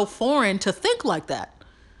seems so foreign to think like that.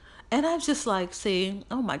 And I'm just like, see,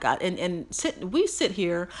 oh my God. We sit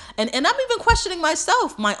here and I'm even questioning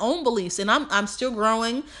myself, my own beliefs, and I'm still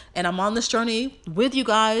growing, and I'm on this journey with you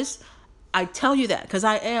guys. I tell you that because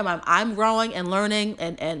I'm growing and learning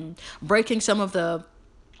and breaking some of the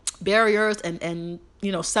barriers and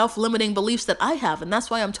self-limiting beliefs that I have. And that's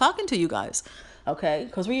why I'm talking to you guys. Okay.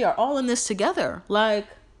 Because we are all in this together. Like,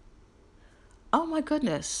 oh my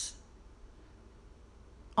goodness.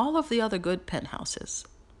 All of the other good penthouses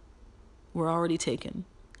were already taken,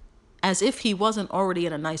 as if he wasn't already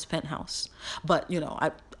in a nice penthouse. But,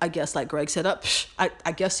 I guess like Greg said,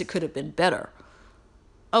 I guess it could have been better.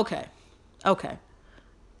 Okay.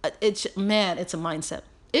 It's a mindset.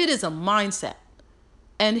 It is a mindset.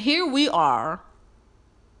 And here we are,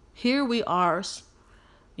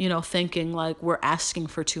 thinking like we're asking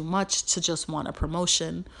for too much to just want a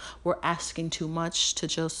promotion. We're asking too much to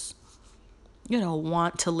just,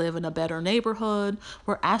 want to live in a better neighborhood.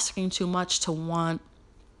 We're asking too much to want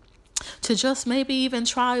to just maybe even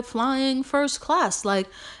try flying first class. Like,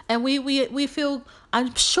 and we feel,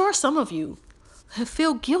 I'm sure some of you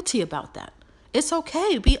feel guilty about that. It's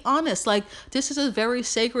okay. Be honest. Like, this is a very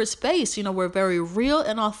sacred space. We're very real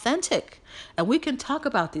and authentic, and we can talk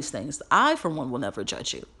about these things. I, for one, will never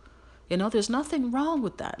judge you. There's nothing wrong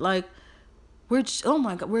with that. Like, oh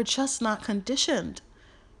my God, we're just not conditioned.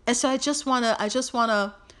 And so I just want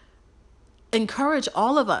to encourage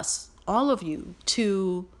all of us, all of you,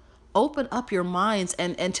 to open up your minds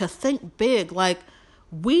and to think big. Like,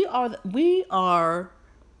 we are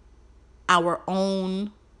our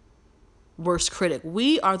own worst critic.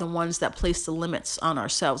 We are the ones that place the limits on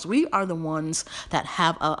ourselves. We are the ones that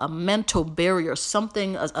have a mental barrier,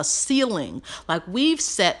 something, a ceiling. Like we've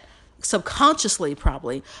set subconsciously,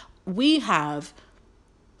 probably, we have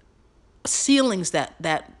ceilings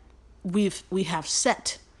that we have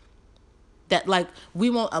set, that like we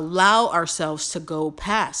won't allow ourselves to go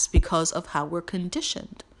past because of how we're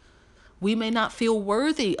conditioned. We may not feel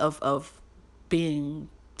worthy of being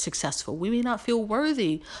successful. We may not feel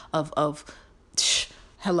worthy of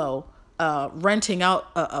hello, renting out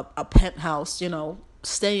a penthouse,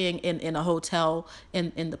 staying in a hotel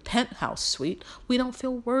in the penthouse suite. We don't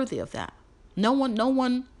feel worthy of that. No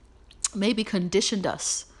one maybe conditioned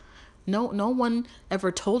us. No one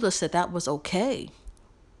ever told us that was okay.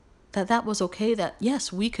 That was okay, that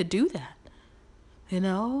yes, we could do that. And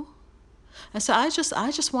so I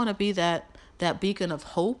just want to be that beacon of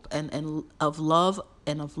hope and of love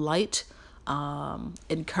and of light,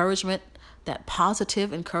 encouragement, that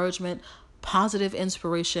positive encouragement, positive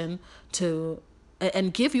inspiration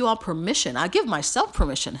and give you all permission. I give myself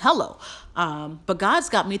permission. Hello. But God's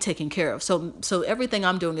got me taken care of. So everything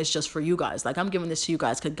I'm doing is just for you guys. Like I'm giving this to you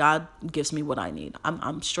guys because God gives me what I need.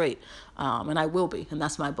 I'm straight. And I will be. And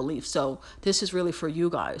that's my belief. So this is really for you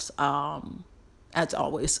guys. As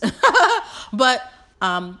always. But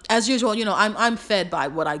as usual, I'm fed by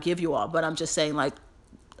what I give you all, but I'm just saying, like,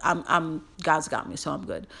 I'm God's got me, so I'm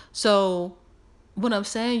good. So what I'm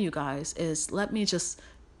saying, you guys, is let me just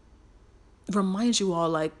remind you all,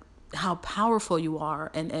 like, how powerful you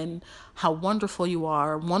are and how wonderful you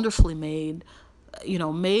are, wonderfully made,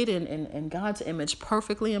 made in God's image,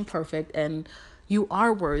 perfectly imperfect, and you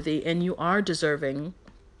are worthy and you are deserving.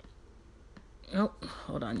 Oh,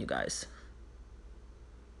 hold on, you guys.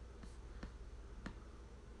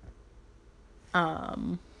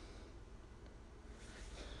 Hold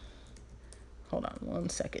on 1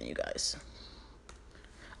 second, you guys.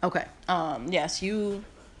 Okay. Yes, you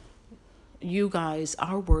guys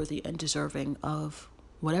are worthy and deserving of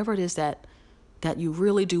whatever it is that you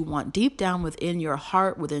really do want deep down within your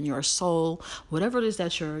heart, within your soul, whatever it is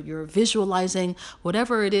that you're visualizing,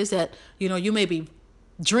 whatever it is that, you may be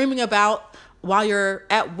dreaming about while you're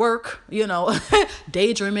at work,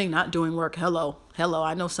 daydreaming, not doing work. Hello.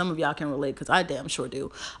 I know some of y'all can relate because I damn sure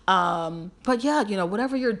do. But yeah,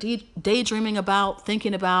 whatever you're daydreaming about,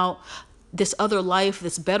 thinking about, this other life,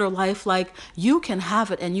 this better life, like you can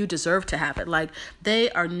have it and you deserve to have it. Like they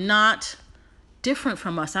are not different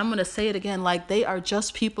from us. I'm going to say it again. Like they are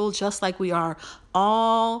just people just like we are.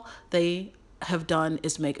 All they have done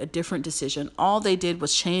is make a different decision. All they did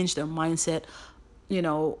was change their mindset,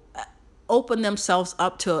 open themselves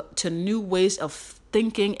up to new ways of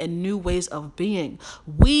thinking and new ways of being.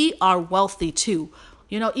 We are wealthy too.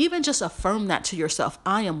 Even just affirm that to yourself.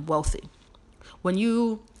 I am wealthy. When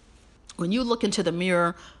you look into the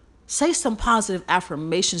mirror, say some positive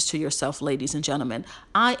affirmations to yourself, ladies and gentlemen.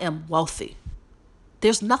 I am wealthy.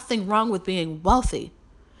 There's nothing wrong with being wealthy.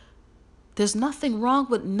 There's nothing wrong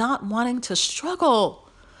with not wanting to struggle.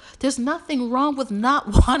 There's nothing wrong with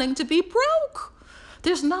not wanting to be broke.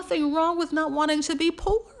 There's nothing wrong with not wanting to be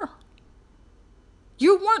poor.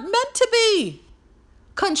 You weren't meant to be.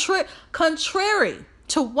 Contrary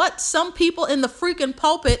to what some people in the freaking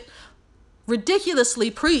pulpit ridiculously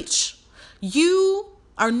preach, you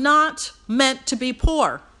are not meant to be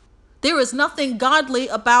poor. There is nothing godly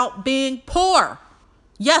about being poor.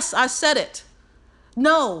 Yes, I said it.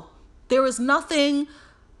 No, there is nothing.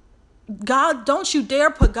 God, don't you dare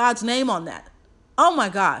put God's name on that. Oh my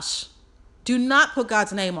gosh. Do not put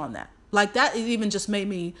God's name on that. Like that even just made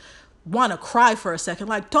me want to cry for a second.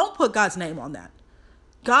 Like, don't put God's name on that.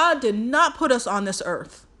 God did not put us on this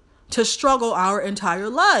earth to struggle our entire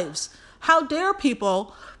lives. How dare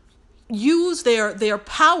people use their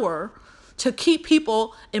power to keep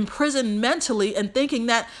people imprisoned mentally and thinking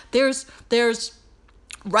that there's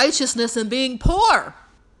righteousness in being poor.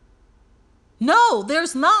 No,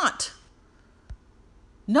 there's not.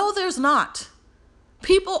 No, there's not.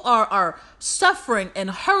 People are suffering and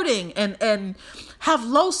hurting and have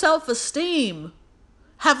low self-esteem,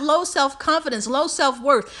 have low self-confidence, low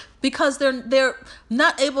self-worth because they're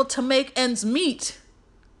not able to make ends meet.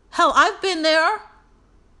 Hell, I've been there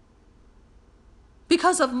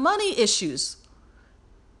because of money issues.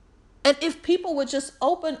 And if people would just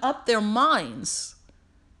open up their minds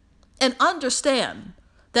and understand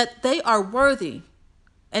that they are worthy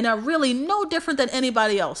and are really no different than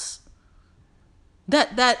anybody else,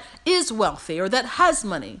 that is wealthy or that has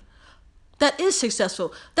money, that is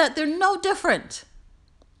successful, that they're no different,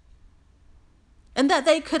 and that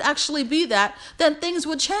they could actually be that, then things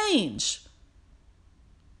would change.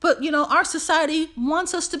 But our society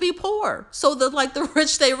wants us to be poor. So the rich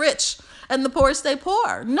stay rich and the poor stay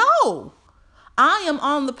poor. No. I am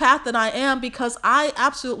on the path that I am because I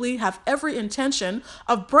absolutely have every intention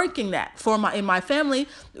of breaking that in my family,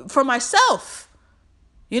 for myself.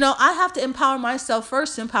 I have to empower myself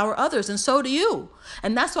first to empower others, and so do you.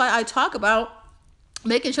 And that's why I talk about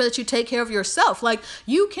making sure that you take care of yourself. Like,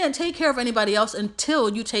 you can't take care of anybody else until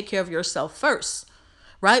you take care of yourself first,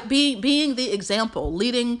 right? Being the example,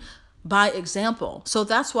 leading by example. So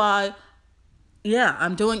that's why, yeah,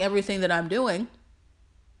 I'm doing everything that I'm doing,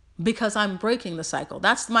 because I'm breaking the cycle.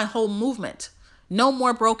 That's my whole movement. No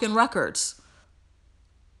more broken records.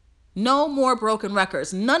 No more broken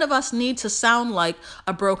records. None of us need to sound like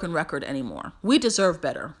a broken record anymore. We deserve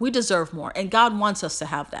better. We deserve more. And God wants us to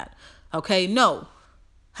have that. Okay? No.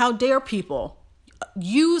 How dare people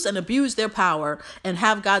use and abuse their power and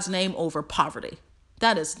have God's name over poverty?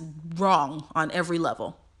 That is wrong on every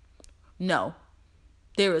level. No.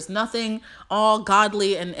 There is nothing all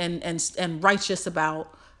godly and righteous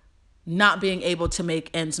about not being able to make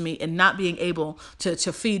ends meet and not being able to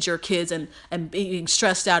feed your kids and being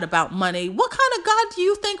stressed out about money. What kind of God do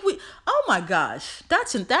you think oh my gosh,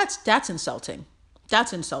 that's insulting.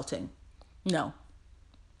 That's insulting. No.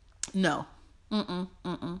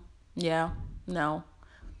 Yeah, no.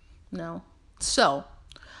 So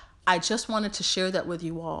I just wanted to share that with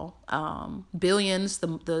you all. Billions,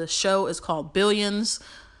 the show is called Billions.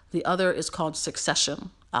 The other is called Succession.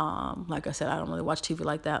 Like I said, I don't really watch TV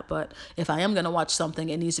like that, but if I am going to watch something,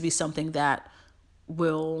 it needs to be something that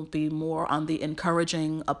will be more on the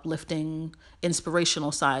encouraging, uplifting,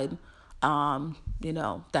 inspirational side.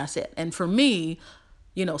 That's it. And for me,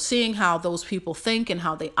 seeing how those people think and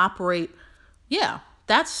how they operate, yeah,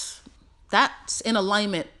 that's in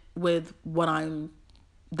alignment with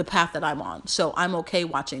the path that I'm on. So I'm okay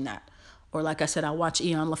watching that. Or like I said, I watch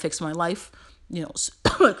Ian LaFix My Life,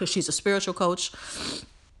 because she's a spiritual coach.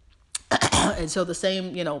 And so the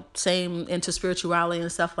same into spirituality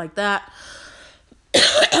and stuff like that.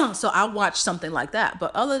 So I'll watch something like that.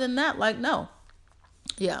 But other than that, no.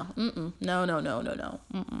 Yeah. No.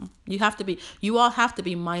 You all have to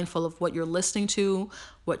be mindful of what you're listening to,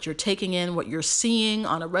 what you're taking in, what you're seeing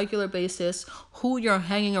on a regular basis, who you're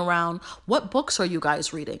hanging around. What books are you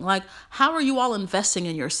guys reading? Like, how are you all investing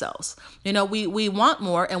in yourselves? We want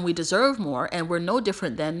more and we deserve more, and we're no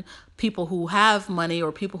different than people who have money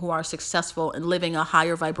or people who are successful and living a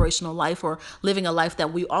higher vibrational life or living a life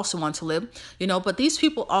that we also want to live, but these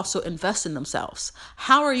people also invest in themselves.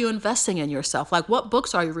 How are you investing in yourself? Like, what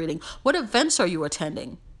books are you reading? What events are you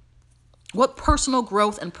attending? What personal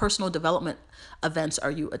growth and personal development events are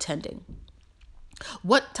you attending?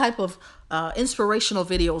 What type of inspirational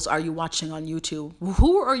videos are you watching on YouTube?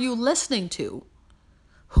 Who are you listening to?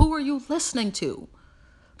 Who are you listening to?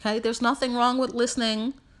 Okay, there's nothing wrong with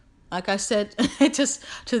listening, like I said, just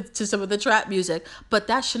to some of the trap music, but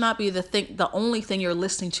that should not be the only thing you're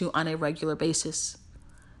listening to on a regular basis.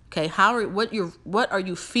 Okay, what are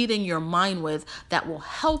you feeding your mind with that will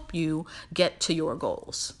help you get to your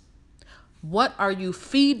goals? What are you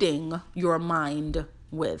feeding your mind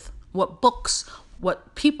with? What books,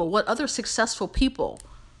 what people, what other successful people?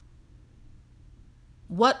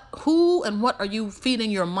 Who and what are you feeding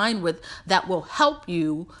your mind with that will help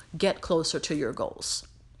you get closer to your goals?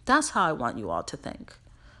 That's how I want you all to think,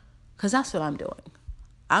 because that's what I'm doing.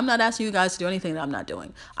 I'm not asking you guys to do anything that I'm not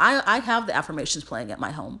doing. I have the affirmations playing at my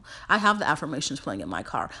home. I have the affirmations playing in my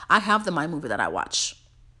car. I have the My Movie that I watch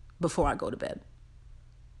before I go to bed.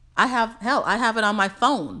 I have it on my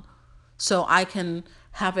phone, so I can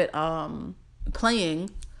have it playing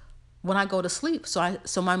when I go to sleep.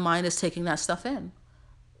 So my mind is taking that stuff in.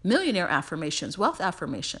 Millionaire affirmations, wealth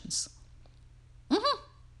affirmations.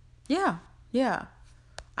 Yeah.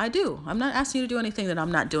 I do. I'm not asking you to do anything that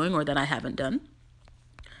I'm not doing or that I haven't done.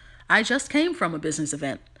 I just came from a business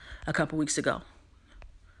event a couple weeks ago.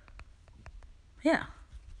 Yeah.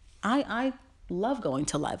 I love going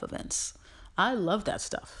to live events. I love that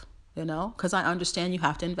stuff, because I understand you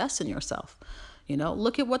have to invest in yourself.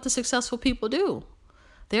 Look at what the successful people do.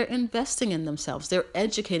 They're investing in themselves. They're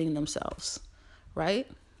educating themselves, right?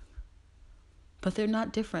 But they're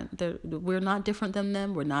not different. We're not different than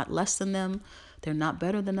them. We're not less than them. They're not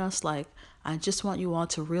better than us. Like, I just want you all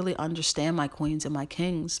to really understand, my queens and my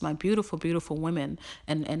kings, my beautiful, beautiful women,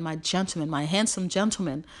 and my gentlemen, my handsome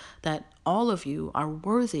gentlemen, that all of you are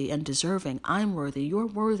worthy and deserving. I'm worthy. You're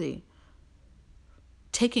worthy.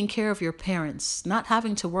 Taking care of your parents, not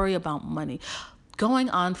having to worry about money, going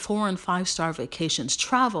on 4- and 5-star vacations,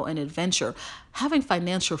 travel and adventure, having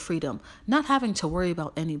financial freedom, not having to worry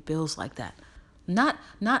about any bills like that. Not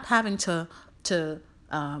having to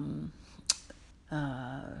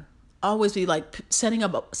always be like setting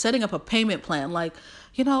up a payment plan. Like,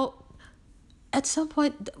 you know, at some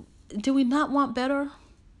point, do we not want better?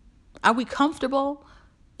 Are we comfortable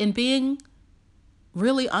in being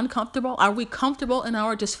really uncomfortable? Are we comfortable in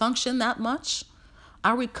our dysfunction that much?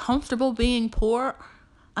 Are we comfortable being poor?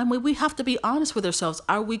 I mean, we have to be honest with ourselves.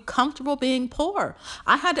 Are we comfortable being poor?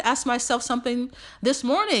 I had to ask myself something this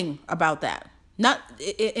morning about that. Not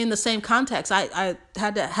in the same context. I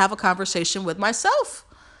had to have a conversation with myself.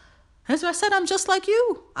 As I said, I'm just like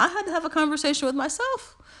you. I had to have a conversation with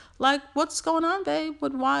myself. Like, what's going on, babe?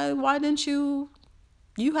 Why didn't you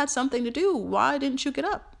had something to do. Why didn't you get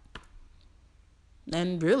up?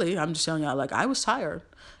 And really, I'm just telling y'all, like, I was tired.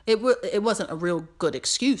 It wasn't a real good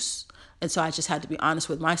excuse. And so I just had to be honest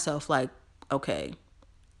with myself, like, okay,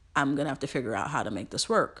 I'm going to have to figure out how to make this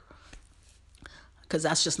work. Because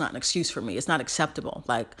that's just not an excuse for me. It's not acceptable.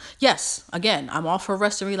 Like, yes, again, I'm all for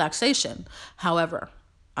rest and relaxation. However,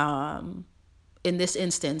 in this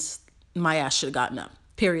instance, my ass should have gotten up,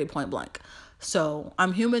 period, point blank. So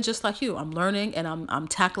I'm human just like you. I'm learning and I'm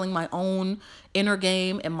tackling my own inner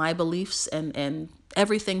game and my beliefs and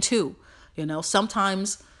everything too. You know,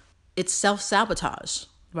 sometimes it's self-sabotage,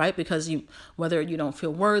 right? Because whether you don't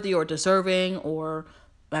feel worthy or deserving, or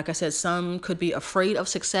like I said, some could be afraid of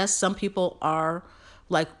success. Some people are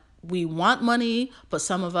like, we want money, but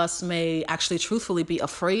some of us may actually truthfully be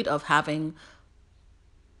afraid of having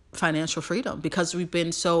financial freedom because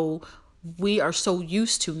we are so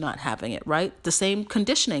used to not having it, right? The same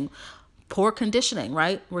conditioning, poor conditioning,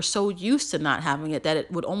 right? We're so used to not having it that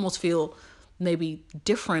it would almost feel maybe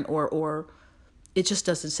different or it just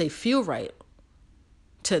doesn't feel right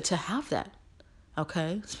to have that.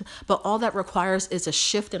 Okay. But all that requires is a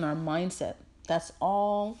shift in our mindset. That's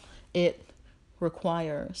all it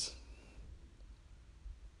requires.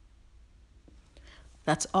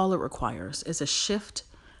 That's all it requires is a shift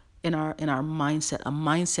in our mindset, a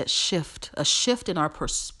mindset shift, a shift in our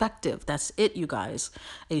perspective. That's it, you guys.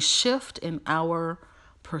 A shift in our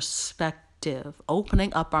perspective,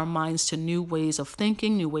 opening up our minds to new ways of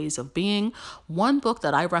thinking, new ways of being. One book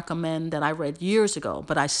that I recommend that I read years ago,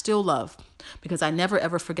 but I still love because I never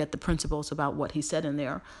ever forget the principles about what he said in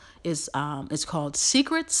there is it's called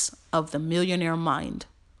Secrets of the Millionaire Mind.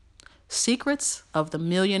 Secrets of the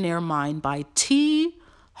Millionaire Mind by T.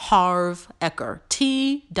 Harv Eker.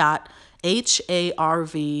 T.HARVEKER.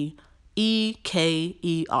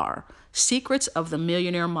 Secrets of the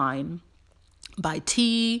Millionaire Mind by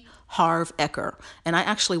T. Harv Eker. And I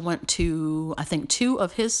actually went to, I think, 2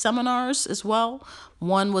 of his seminars as well.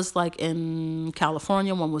 One was like in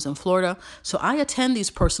California, one was in Florida. So I attend these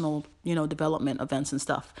personal, development events and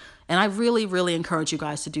stuff. And I really, really encourage you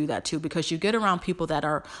guys to do that too, because you get around people that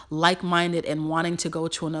are like-minded and wanting to go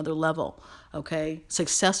to another level. Okay.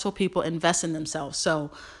 Successful people invest in themselves.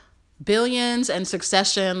 So billions and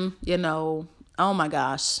succession, oh my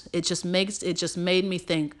gosh, it just made me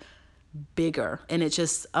think bigger. And it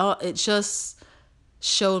just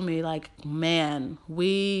showed me like, man,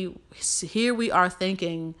 here we are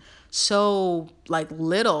thinking so like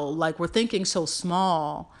little, like we're thinking so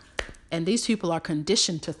small, and these people are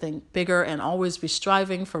conditioned to think bigger and always be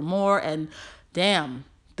striving for more. And damn,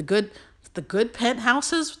 the good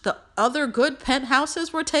penthouses, the other good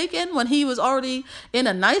penthouses were taken when he was already in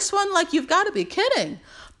a nice one. Like, you've got to be kidding.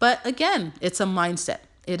 But again, it's a mindset.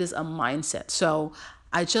 It is a mindset. So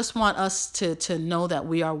I just want us to know that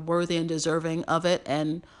we are worthy and deserving of it.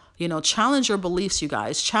 And, challenge your beliefs, you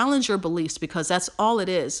guys. Challenge your beliefs, because that's all it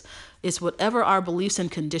is. It's whatever our beliefs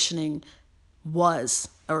and conditioning was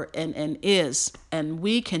and is. And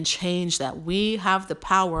we can change that. We have the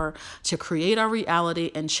power to create our reality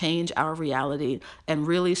and change our reality and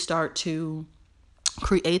really start to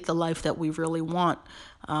create the life that we really want.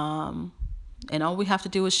 And all we have to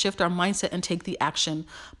do is shift our mindset and take the action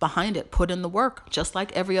behind it. Put in the work, just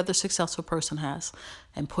like every other successful person has,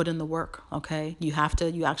 and put in the work. Okay. You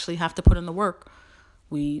actually have to put in the work.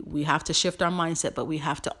 We have to shift our mindset, but we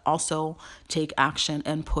have to also take action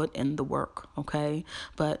and put in the work. Okay.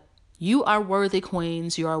 But you are worthy,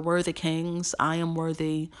 queens. You are worthy, kings. I am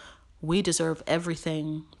worthy. We deserve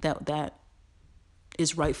everything that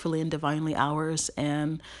is rightfully and divinely ours.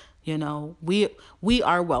 And we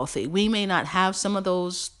are wealthy. We may not have some of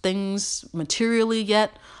those things materially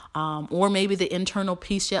yet, or maybe the internal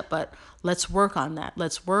peace yet, but let's work on that.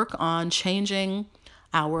 Let's work on changing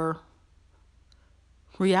our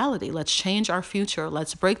reality. Let's change our future.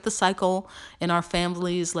 Let's break the cycle in our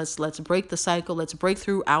families. Let's break the cycle. Let's break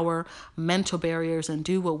through our mental barriers and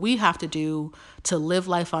do what we have to do to live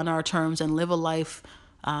life on our terms and live a life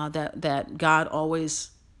that God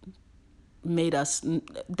always made us,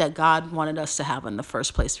 that God wanted us to have in the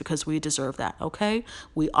first place, because we deserve that. Okay.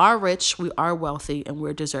 We are rich, we are wealthy, and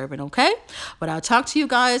we're deserving. Okay. But I'll talk to you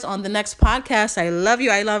guys on the next podcast. I love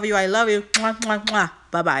you. I love you. I love you. Mwah, mwah, mwah.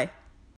 Bye bye.